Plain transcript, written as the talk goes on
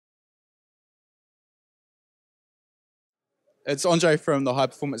It's Andre from the High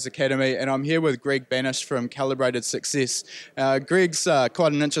Performance Academy, and I'm here with Mr Banish from Calibrated Success. Greg's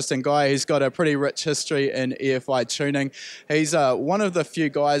quite an interesting guy. He's got a pretty rich history in EFI tuning. He's one of the few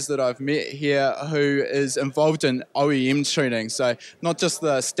guys that I've met here who is involved in OEM tuning. So not just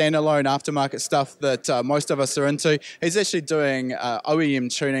the standalone aftermarket stuff that most of us are into. He's actually doing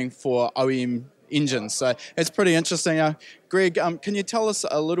OEM tuning for OEM engines. So it's pretty interesting. Greg, can you tell us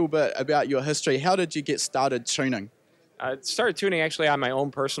a little bit about your history? How did you get started tuning? I started tuning actually on my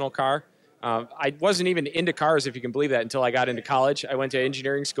own personal car. I wasn't even into cars, if you can believe that, until I got into college. I went to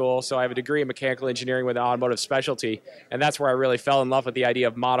engineering school, so I have a degree in mechanical engineering with an automotive specialty, and that's where I really fell in love with the idea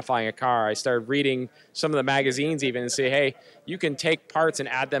of modifying a car. I started reading some of the magazines even and say, hey, you can take parts and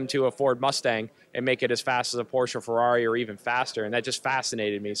add them to a Ford Mustang and make it as fast as a Porsche or Ferrari or even faster, and that just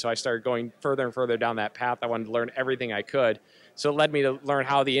fascinated me. So I started going further and further down that path. I wanted to learn everything I could. So it led me to learn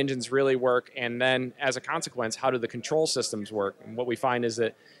how the engines really work, and then as a consequence, how do the control systems work? And what we find is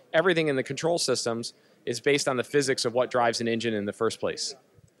that everything in the control systems is based on the physics of what drives an engine in the first place.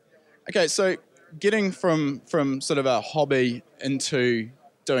 Okay, so getting from sort of a hobby into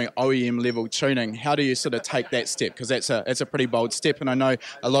doing OEM level tuning, how do you sort of take that step? Because that's a pretty bold step, and I know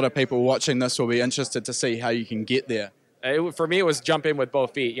a lot of people watching this will be interested to see how you can get there. For me, it was jump in with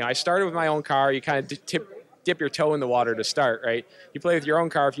both feet. You know, I started with my own car. You kind of dip your toe in the water to start, right? You play with your own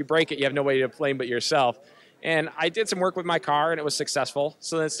car. If you break it, you have nobody to blame but yourself. And I did some work with my car, and it was successful.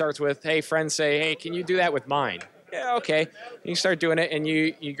 So then it starts with, hey, friends say, hey, can you do that with mine? Yeah, okay. And you start doing it, and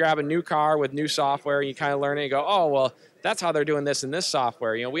you grab a new car with new software, and you kind of learn it, and you go, oh, well, that's how they're doing this in this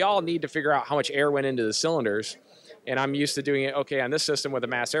software. You know, we all need to figure out how much air went into the cylinders. And I'm used to doing it, okay, on this system with a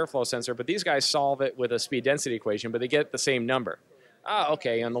mass airflow sensor, but these guys solve it with a speed density equation, but they get the same number. Oh,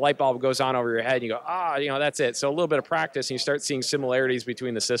 okay, and the light bulb goes on over your head, and you go, that's it. So a little bit of practice, and you start seeing similarities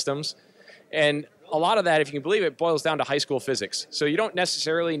between the systems. And a lot of that, if you can believe it, boils down to high school physics. So you don't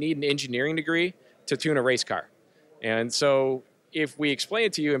necessarily need an engineering degree to tune a race car. And so if we explain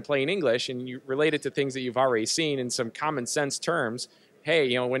it to you in plain English, and you relate it to things that you've already seen in some common sense terms,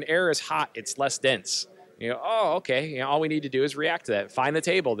 hey, when air is hot, it's less dense. Oh, okay, all we need to do is react to that. Find the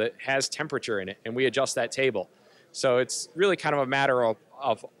table that has temperature in it, and we adjust that table. So it's really kind of a matter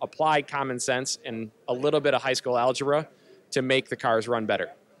of applied common sense and a little bit of high school algebra to make the cars run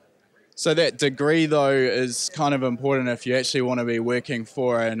better. So that degree, though, is kind of important if you actually want to be working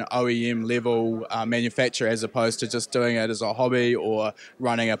for an OEM level manufacturer as opposed to just doing it as a hobby or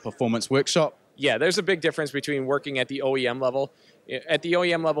running a performance workshop. Yeah, there's a big difference between working at the OEM level. At the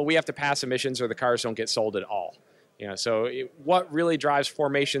OEM level, we have to pass emissions or the cars don't get sold at all. What really drives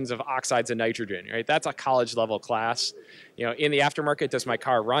formations of oxides of nitrogen, right? That's a college level class. In the aftermarket, does my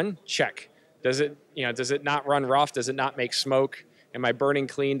car run? Check. Does it not run rough? Does it not make smoke? Am I burning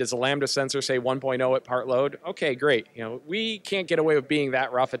clean? Does the lambda sensor say 1.0 at part load? Okay, great. We can't get away with being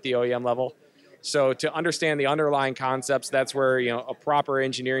that rough at the OEM level. So to understand the underlying concepts, that's where a proper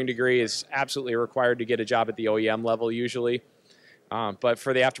engineering degree is absolutely required to get a job at the OEM level usually. But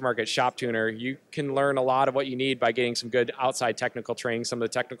for the aftermarket shop tuner, you can learn a lot of what you need by getting some good outside technical training. Some of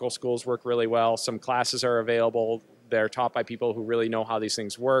the technical schools work really well. Some classes are available. They're taught by people who really know how these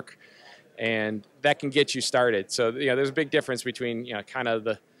things work. And that can get you started. So there's a big difference between kind of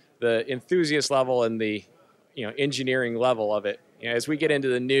the enthusiast level and the engineering level of it. As we get into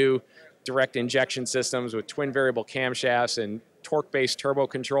the new direct injection systems with twin variable camshafts and torque-based turbo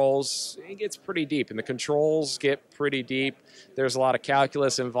controls, it gets pretty deep, and the controls get pretty deep. There's a lot of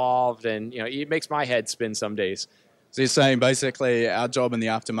calculus involved, and it makes my head spin some days. So you're saying basically our job in the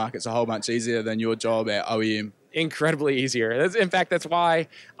aftermarket is a whole bunch easier than your job at OEM? Incredibly easier. In fact, that's why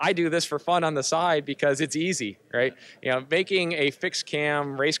I do this for fun on the side, because it's easy, right? Making a fixed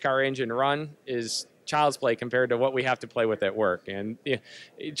cam race car engine run is child's play compared to what we have to play with at work. And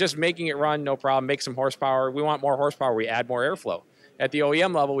just making it run, no problem. Make some horsepower. We want more horsepower. We add more airflow. At the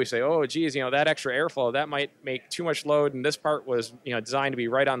OEM level, we say, oh, geez, that extra airflow, that might make too much load, and this part was designed to be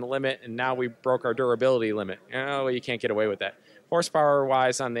right on the limit, and now we broke our durability limit. You can't get away with that.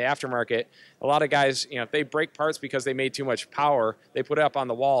 Horsepower-wise on the aftermarket, a lot of guys, if they break parts because they made too much power, they put it up on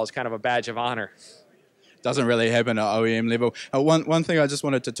the wall as kind of a badge of honor. Doesn't really happen at OEM level. One thing I just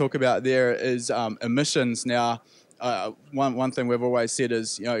wanted to talk about there is emissions. Now, one thing we've always said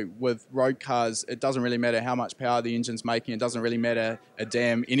is, with road cars, it doesn't really matter how much power the engine's making. It doesn't really matter a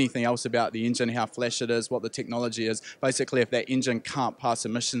damn anything else about the engine, how flash it is, what the technology is. Basically, if that engine can't pass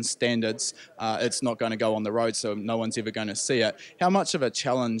emission standards, it's not going to go on the road, so no one's ever going to see it. How much of a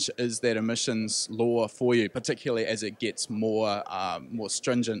challenge is that emissions law for you, particularly as it gets more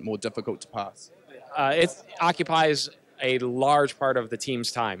stringent, more difficult to pass? It occupies a large part of the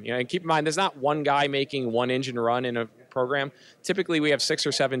team's time. And keep in mind, there's not one guy making one engine run in a program. Typically, we have 6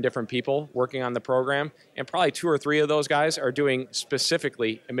 or 7 different people working on the program, and probably 2 or 3 of those guys are doing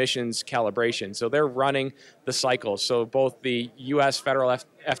specifically emissions calibration. So they're running the cycles. So both the U.S. federal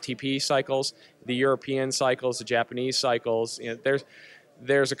FTP cycles, the European cycles, the Japanese cycles.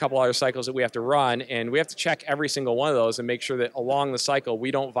 There's a couple other cycles that we have to run, and we have to check every single one of those and make sure that along the cycle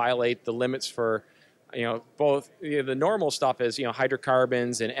we don't violate the limits for, both the normal stuff is,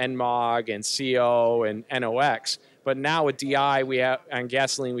 hydrocarbons and NMOG and CO and NOx. But now with DI, we have on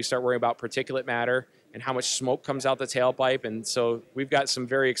gasoline, we start worrying about particulate matter and how much smoke comes out the tailpipe. And so we've got some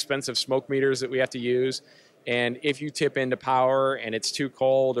very expensive smoke meters that we have to use. And if you tip into power and it's too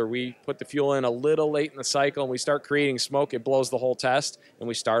cold, or we put the fuel in a little late in the cycle and we start creating smoke, it blows the whole test and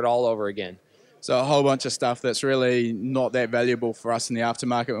we start all over again. So a whole bunch of stuff that's really not that valuable for us in the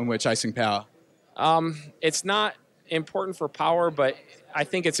aftermarket when we're chasing power. It's not important for power, but I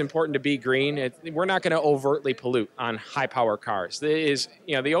think it's important to be green. We're not going to overtly pollute on high power cars. The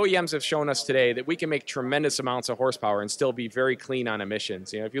OEMs have shown us today that we can make tremendous amounts of horsepower and still be very clean on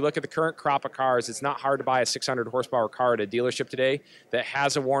emissions. If you look at the current crop of cars, it's not hard to buy a 600 horsepower car at a dealership today that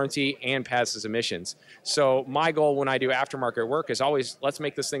has a warranty and passes emissions. So my goal when I do aftermarket work is always, let's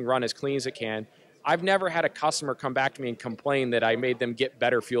make this thing run as clean as it can. I've never had a customer come back to me and complain that I made them get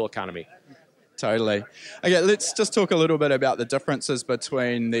better fuel economy. Totally. Okay, let's just talk a little bit about the differences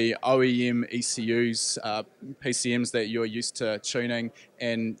between the OEM ECUs, PCMs that you're used to tuning,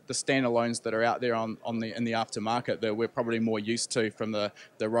 and the standalones that are out there in the aftermarket that we're probably more used to from the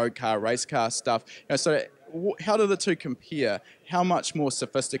road car, race car stuff. So how do the two compare? How much more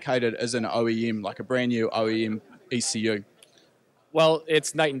sophisticated is an OEM, like a brand new OEM ECU? Well,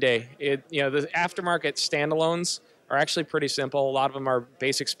 it's night and day. The aftermarket standalones are actually pretty simple. A lot of them are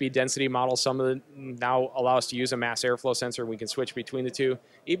basic speed density models. Some of them now allow us to use a mass airflow sensor. We can switch between the two.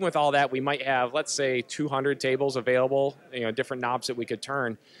 Even with all that, we might have, let's say, 200 tables available, different knobs that we could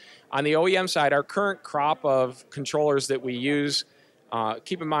turn. On the OEM side, our current crop of controllers that we use,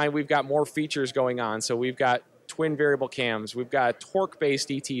 keep in mind we've got more features going on. So we've got twin variable cams. We've got a torque-based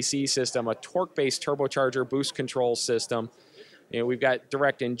ETC system, a torque-based turbocharger boost control system. We've got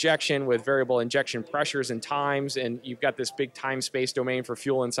direct injection with variable injection pressures and times, and you've got this big time-space domain for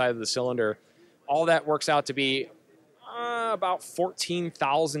fuel inside of the cylinder. All that works out to be about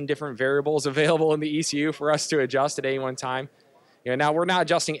 14,000 different variables available in the ECU for us to adjust at any one time. Now, we're not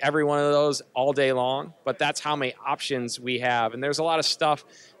adjusting every one of those all day long, but that's how many options we have. And there's a lot of stuff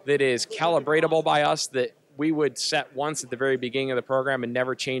that is calibratable by us that we would set once at the very beginning of the program and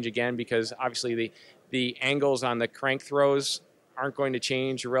never change again, because obviously the angles on the crank throws aren't going to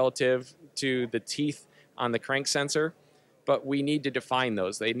change relative to the teeth on the crank sensor, but we need to define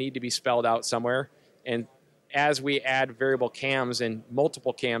those. They need to be spelled out somewhere. And as we add variable cams and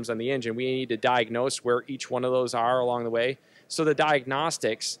multiple cams on the engine, we need to diagnose where each one of those are along the way. So the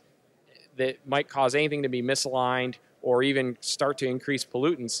diagnostics that might cause anything to be misaligned or even start to increase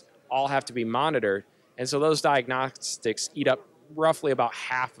pollutants all have to be monitored. And so those diagnostics eat up roughly about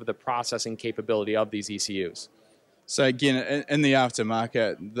half of the processing capability of these ECUs. So again, in the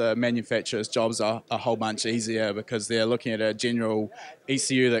aftermarket, the manufacturer's jobs are a whole bunch easier because they're looking at a general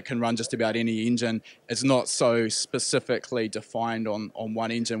ECU that can run just about any engine. It's not so specifically defined on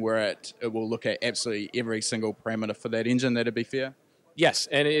one engine where it will look at absolutely every single parameter for that engine. That'd be fair? Yes,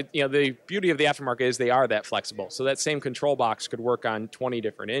 and the beauty of the aftermarket is they are that flexible. So that same control box could work on 20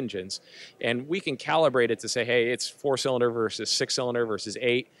 different engines, and we can calibrate it to say, hey, it's 4-cylinder versus 6-cylinder versus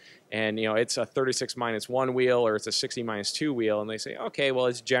 8, and it's a 36-1 wheel or it's a 60-2 wheel, and they say, okay, well,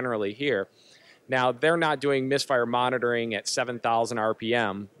 it's generally here. Now, they're not doing misfire monitoring at 7,000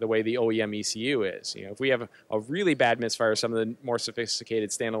 RPM the way the OEM ECU is. If we have a really bad misfire, some of the more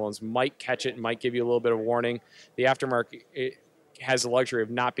sophisticated standalones might catch it and might give you a little bit of warning. The aftermarket has the luxury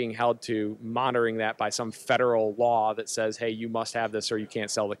of not being held to monitoring that by some federal law that says, hey, you must have this or you can't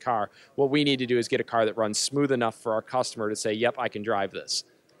sell the car. What we need to do is get a car that runs smooth enough for our customer to say, yep, I can drive this.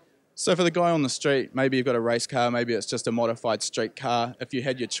 So for the guy on the street, maybe you've got a race car, maybe it's just a modified street car. If you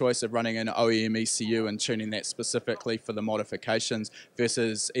had your choice of running an OEM ECU and tuning that specifically for the modifications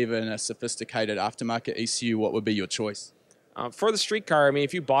versus even a sophisticated aftermarket ECU, what would be your choice? For the street car,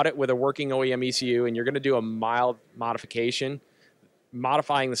 if you bought it with a working OEM ECU and you're going to do a mild modification,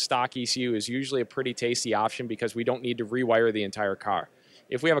 modifying the stock ECU is usually a pretty tasty option because we don't need to rewire the entire car.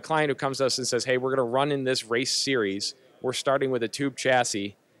 If we have a client who comes to us and says, hey, we're going to run in this race series, we're starting with a tube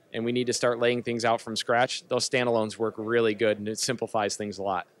chassis, and we need to start laying things out from scratch, those standalones work really good, and it simplifies things a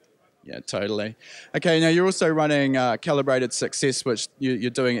lot. Yeah, totally. Okay, now you're also running Calibrated Success, which you're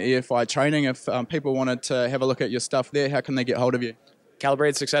doing EFI training. If people wanted to have a look at your stuff there, how can they get hold of you?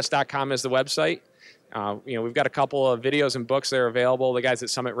 CalibratedSuccess.com is the website. We've got a couple of videos and books that are available. The guys at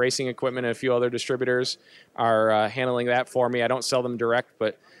Summit Racing Equipment and a few other distributors are handling that for me. I don't sell them direct,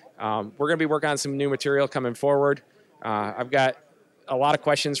 but we're going to be working on some new material coming forward. I've got a lot of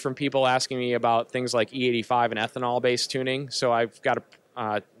questions from people asking me about things like E85 and ethanol-based tuning. So I've got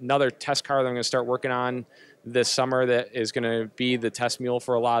another test car that I'm going to start working on this summer that is going to be the test mule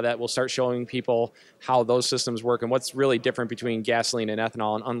for a lot of that. We'll start showing people how those systems work and what's really different between gasoline and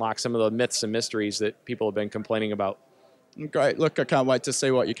ethanol, and unlock some of the myths and mysteries that people have been complaining about. Great. Look, I can't wait to see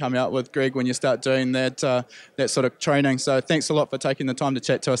what you come out with, Greg, when you start doing that sort of training. So thanks a lot for taking the time to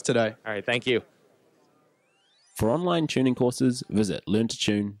chat to us today. All right. Thank you. For online tuning courses, visit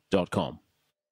learntotune.com.